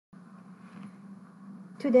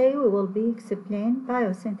Today we will be explain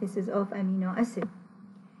biosynthesis of amino acid.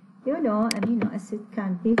 You know, amino acid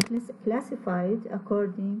can be classified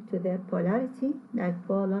according to their polarity, like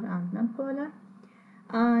polar and nonpolar,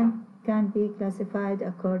 and can be classified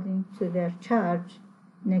according to their charge,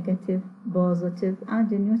 negative, positive,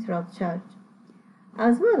 and neutral charge.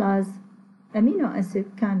 As well as amino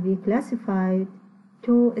acid can be classified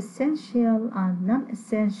to essential and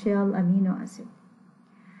non-essential amino acid.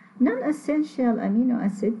 Non-essential amino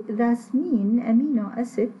acid thus mean amino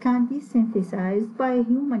acid can be synthesized by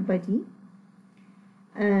human body,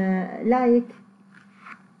 like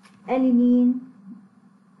alanine,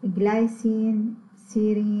 glycine,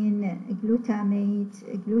 serine, glutamine,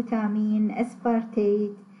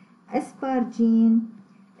 aspartate, aspargine,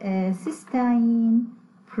 cysteine,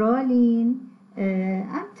 proline,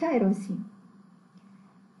 and tyrosine.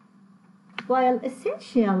 While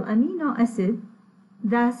essential amino acid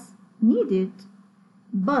thus needed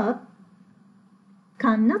but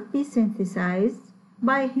cannot be synthesized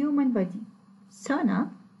by human body, so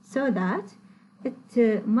that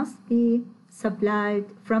it must be supplied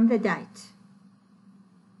from the diet.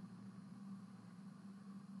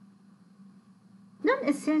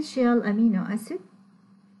 Non-essential amino acid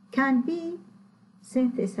can be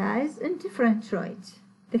synthesized in different ways.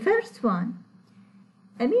 The first one,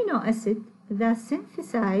 amino acid that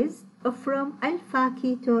synthesized from alpha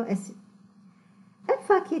keto acid.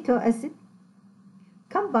 Alpha keto acid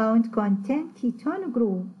compound contain ketone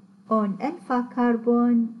group on alpha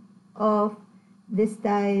carbon of this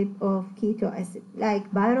type of keto acid, like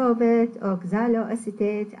pyruvate,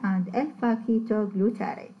 oxaloacetate, and alpha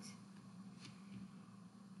ketoglutarate.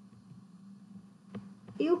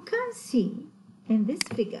 You can see in this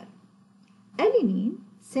figure alanine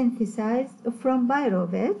synthesized from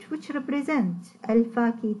pyruvate, which represents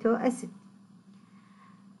alpha keto acid.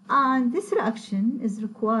 And this reaction is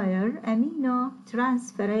require amino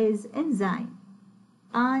transferase enzyme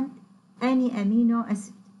and any amino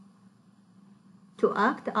acid to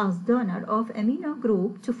act as donor of amino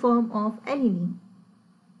group to form of alanine,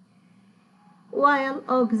 while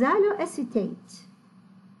oxaloacetate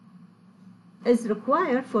is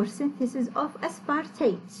required for synthesis of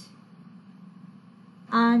aspartate,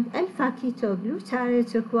 and alpha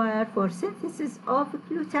ketoglutarate required for synthesis of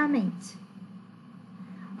glutamate.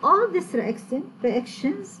 All these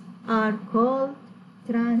reactions are called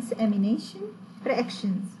transamination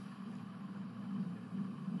reactions.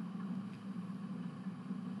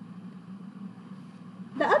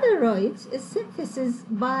 The other route is synthesis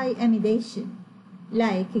by amidation,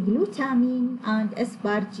 like glutamine and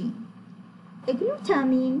aspargine. A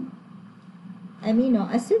glutamine amino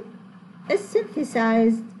acid is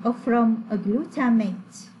synthesized from a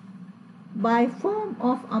glutamate by form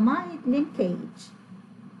of amide linkage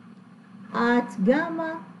at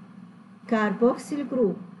gamma carboxyl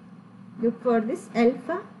group. Look for this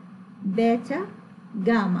alpha, beta,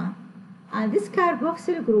 gamma, and this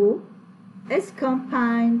carboxyl group is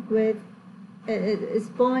combined with is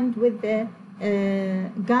bond with the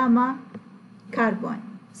gamma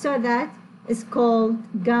carbon, so that is called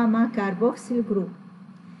gamma carboxyl group.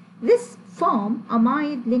 This form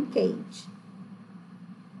amide linkage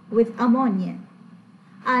with ammonia,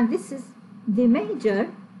 and this is the major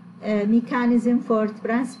mechanism for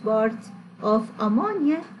transport of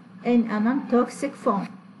ammonia in a non-toxic form.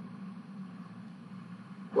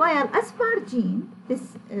 While aspargine,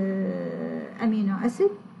 this amino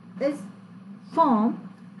acid, is formed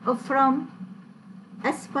from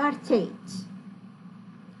aspartate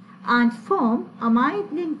and form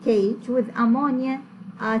amide linkage with ammonia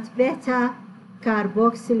at beta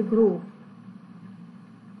carboxyl group.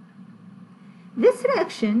 This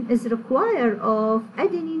reaction is required of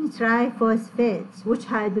adenine triphosphate, which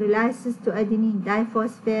hydrolyzes to adenine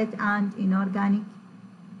diphosphate and inorganic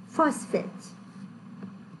phosphate.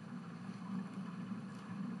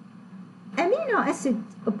 Amino acid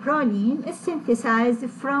proline is synthesized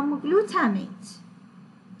from glutamate.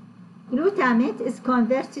 Glutamate is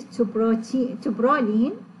converted to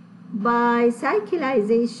proline by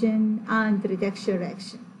cyclization and reduction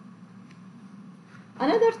reaction.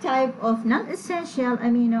 Another type of non-essential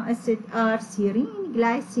amino acid are serine,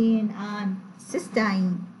 glycine, and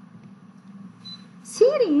cysteine.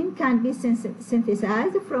 Serine can be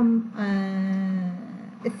synthesized from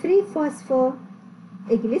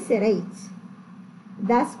 3-phosphoglycerate,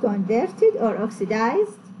 thus converted or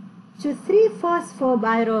oxidized to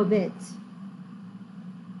 3-phosphopyruvate,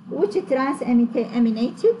 which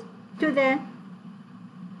transaminated to the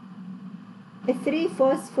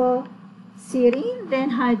 3-phosphoserine, then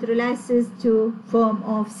hydrolyzes to form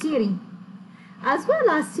of serine. as well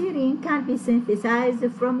as serine can be synthesized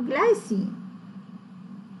from glycine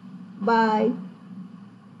by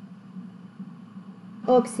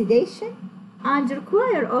oxidation and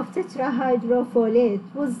require of tetrahydrofolate,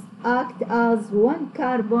 which act as one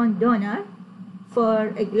carbon donor for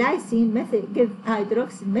a glycine give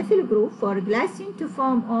hydroxyl methyl group for glycine to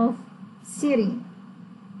form of serine,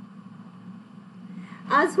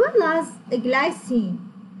 as well as a glycine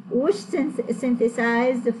which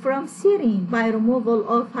synthesized from serine by removal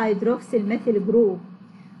of hydroxyl methyl group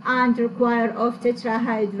and require of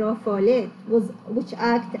tetrahydrofolate, which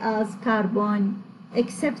act as carbon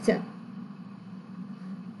acceptor.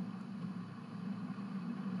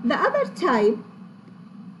 The other type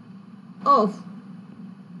of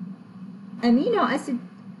amino acid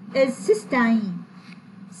is cysteine.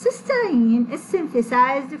 Cysteine is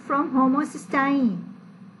synthesized from homocysteine.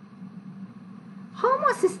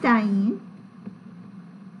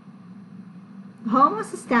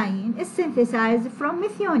 Homocysteine is synthesized from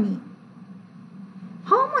methionine.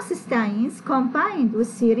 Homocysteines combined with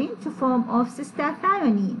serine to form of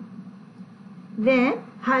cystathionine. Then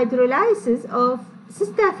hydrolysis of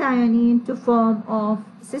cystathionine to form of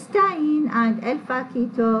cysteine and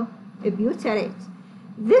alpha-ketobutyrate.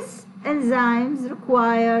 This enzymes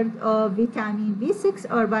required of vitamin B6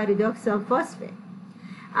 or pyridoxal phosphate,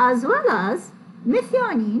 as well as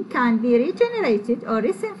methionine can be regenerated or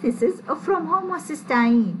resynthesis from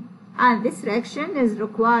homocysteine, and this reaction is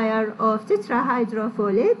required of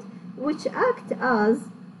tetrahydrofolate, which act as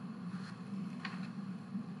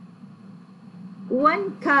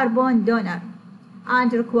one carbon donor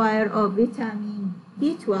and require of vitamin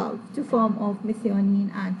B12 to form of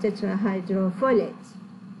methionine and tetrahydrofolate.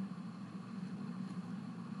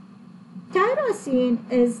 Tyrosine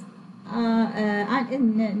is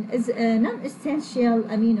a non-essential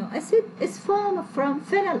amino acid. Is formed from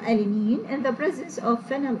phenylalanine in the presence of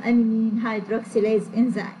phenylalanine hydroxylase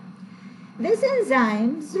enzyme. These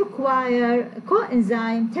enzymes require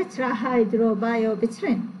coenzyme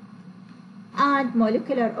tetrahydrobiopterin and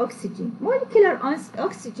molecular oxygen. Molecular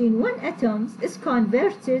oxygen, one atom, is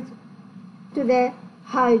converted to the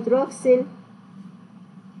hydroxyl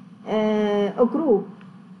group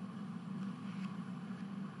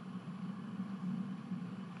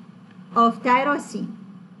of tyrosine,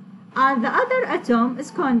 and the other atom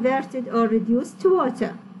is converted or reduced to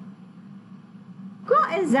water.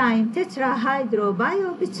 Coenzyme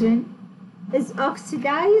tetrahydrobiopterin is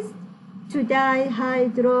oxidized to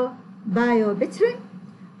dihydrobiopterin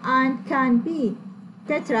and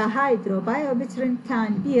tetrahydrobiopterin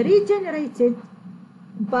can be regenerated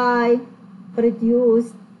by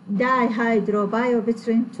reduced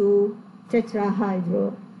dihydrobiopterin to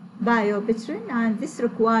tetrahydrobiopterin, and this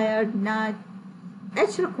required not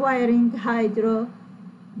H-requiring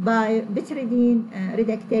hydropyridine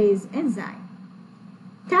reductase enzyme.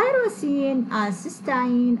 Tyrosine and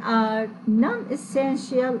cysteine are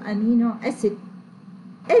non-essential amino acid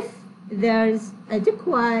if there is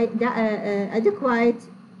adequate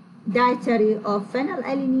dietary of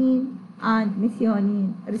phenylalanine and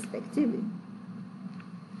methionine respectively.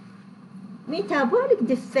 Metabolic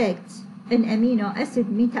defects in amino acid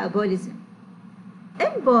metabolism.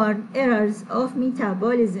 Inborn errors of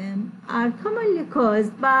metabolism are commonly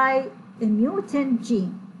caused by a mutant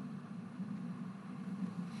gene.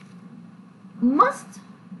 Most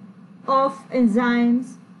of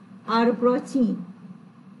enzymes are protein.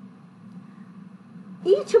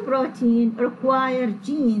 Each protein requires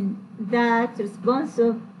gene that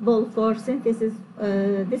responsible for synthesis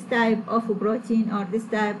this type of protein or this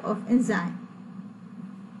type of enzyme.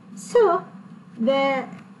 So the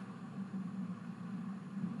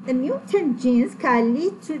mutant genes can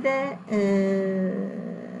lead to the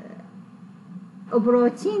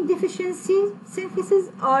protein deficiency synthesis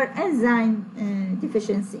or enzyme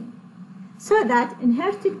deficiency, so that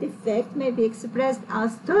inherited defect may be expressed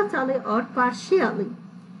as totally or partially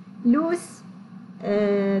lose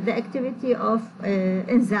the activity of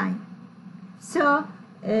enzyme. So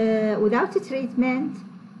without treatment,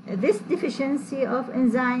 this deficiency of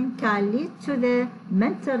enzyme can lead to the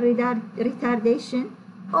mental retardation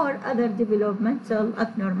or other developmental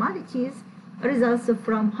abnormalities results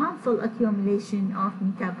from harmful accumulation of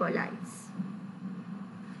metabolites.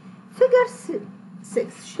 Figure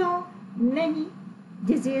 6 show many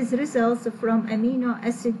disease results from amino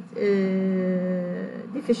acid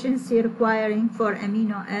deficiency requiring for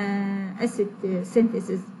amino acid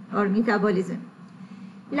synthesis or metabolism,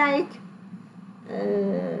 like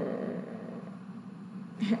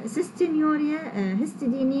cystinuria,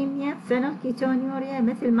 histidinemia, phenylketonuria,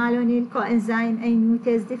 methylmalonyl coenzyme A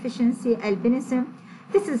mutase deficiency, albinism.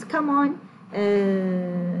 This is common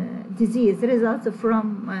disease results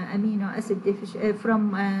from amino acid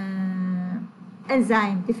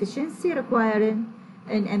enzyme deficiency requiring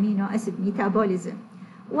an amino acid metabolism.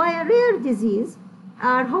 While rare disease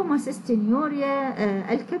are homocystinuria,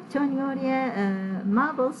 alkaptonuria,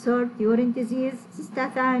 marble salt urine disease,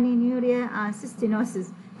 cystathionuria, and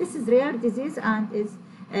cystinosis. This is rare disease and is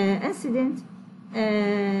incident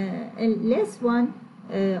in less one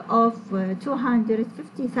of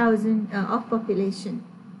 250,000 of population.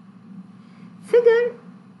 Figure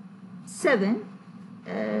 7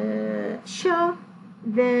 show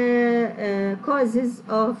the causes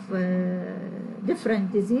of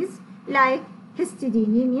different disease like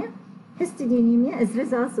histidinemia. Histidinemia is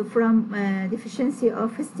results from deficiency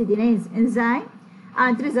of histidinase enzyme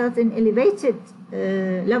and results in elevated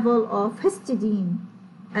level of histidine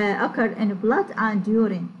occur in blood and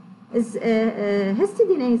urine.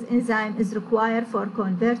 Histidinase enzyme is required for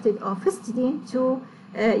converted of histidine to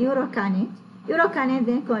urocanate. Urocanate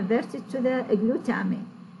then converted to the glutamine.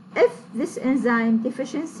 If this enzyme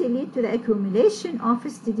deficiency lead to the accumulation of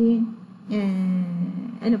histidine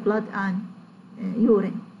in blood and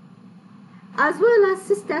urine, as well as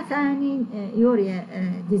cystathionuria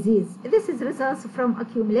disease. This is results from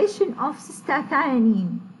accumulation of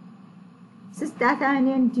cystathionine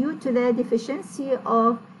due to the deficiency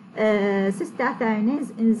of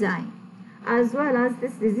cystathionase enzyme. As well as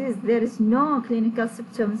this disease, there is no clinical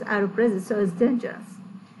symptoms are present, so it's dangerous.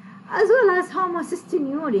 As well as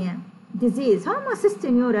homocystinuria disease.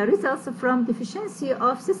 Homocystinuria results from deficiency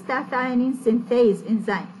of cystathionine synthase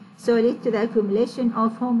enzyme, so lead to the accumulation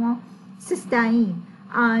of homocysteine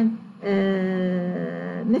and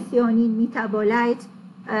methionine metabolite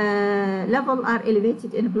level are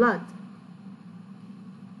elevated in blood.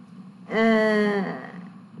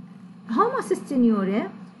 Homocystinuria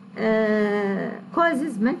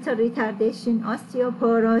causes mental retardation,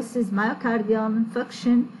 osteoporosis, myocardial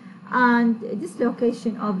infarction, and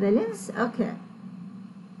dislocation of the limbs. Okay.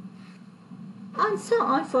 And so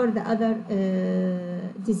on for the other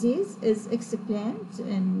disease is explained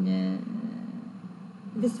in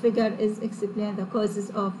this figure is explained the causes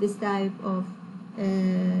of this type of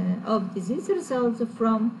disease results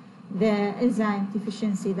from the enzyme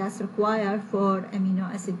deficiency that's required for amino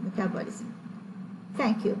acid metabolism.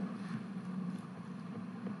 Thank you.